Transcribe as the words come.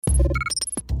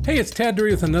Hey, it's Tad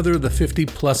Dury with another of the 50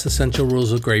 plus essential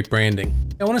rules of great branding.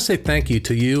 I want to say thank you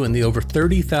to you and the over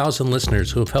 30,000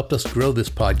 listeners who have helped us grow this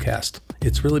podcast.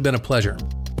 It's really been a pleasure.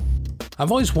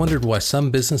 I've always wondered why some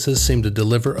businesses seem to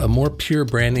deliver a more pure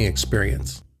branding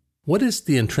experience. What is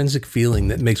the intrinsic feeling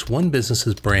that makes one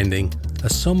business's branding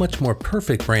a so much more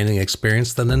perfect branding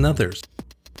experience than another's?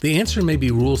 The answer may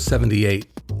be Rule 78.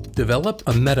 Develop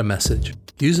a meta message.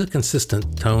 Use a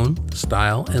consistent tone,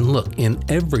 style, and look in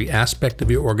every aspect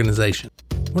of your organization.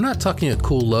 We're not talking a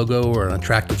cool logo or an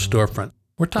attractive storefront.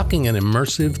 We're talking an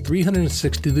immersive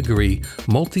 360-degree,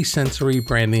 multi-sensory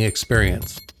branding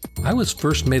experience. I was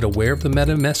first made aware of the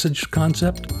meta message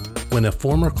concept when a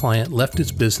former client left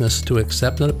his business to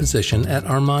accept a position at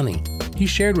Armani. He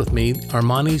shared with me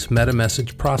Armani's meta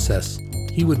message process.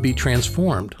 He would be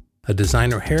transformed. A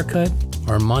designer haircut,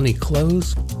 Armani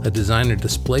clothes, a designer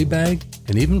display bag,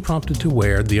 and even prompted to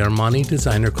wear the Armani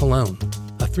designer cologne.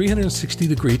 A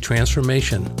 360-degree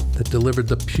transformation that delivered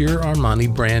the pure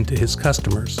Armani brand to his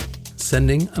customers,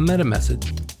 sending a meta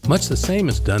message. Much the same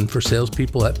is done for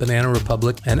salespeople at Banana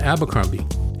Republic and Abercrombie.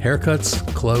 Haircuts,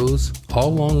 clothes, all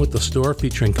along with the store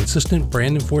featuring consistent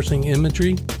brand-enforcing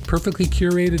imagery, perfectly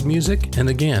curated music, and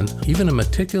again, even a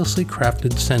meticulously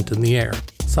crafted scent in the air.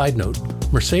 Side note,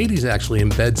 Mercedes actually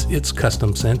embeds its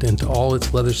custom scent into all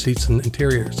its leather seats and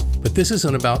interiors. But this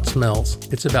isn't about smells.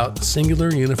 It's about a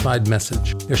singular unified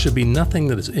message. There should be nothing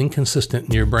that is inconsistent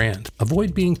in your brand.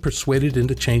 Avoid being persuaded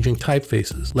into changing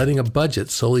typefaces, letting a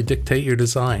budget solely dictate your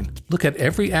design. Look at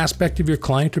every aspect of your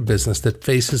client or business that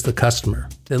faces the customer.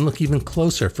 Then look even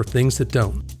closer for things that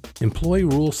don't. Employ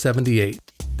Rule 78.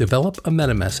 Develop a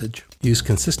meta message. Use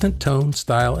consistent tone,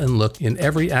 style, and look in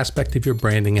every aspect of your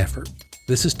branding effort.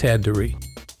 This is Tad Dury.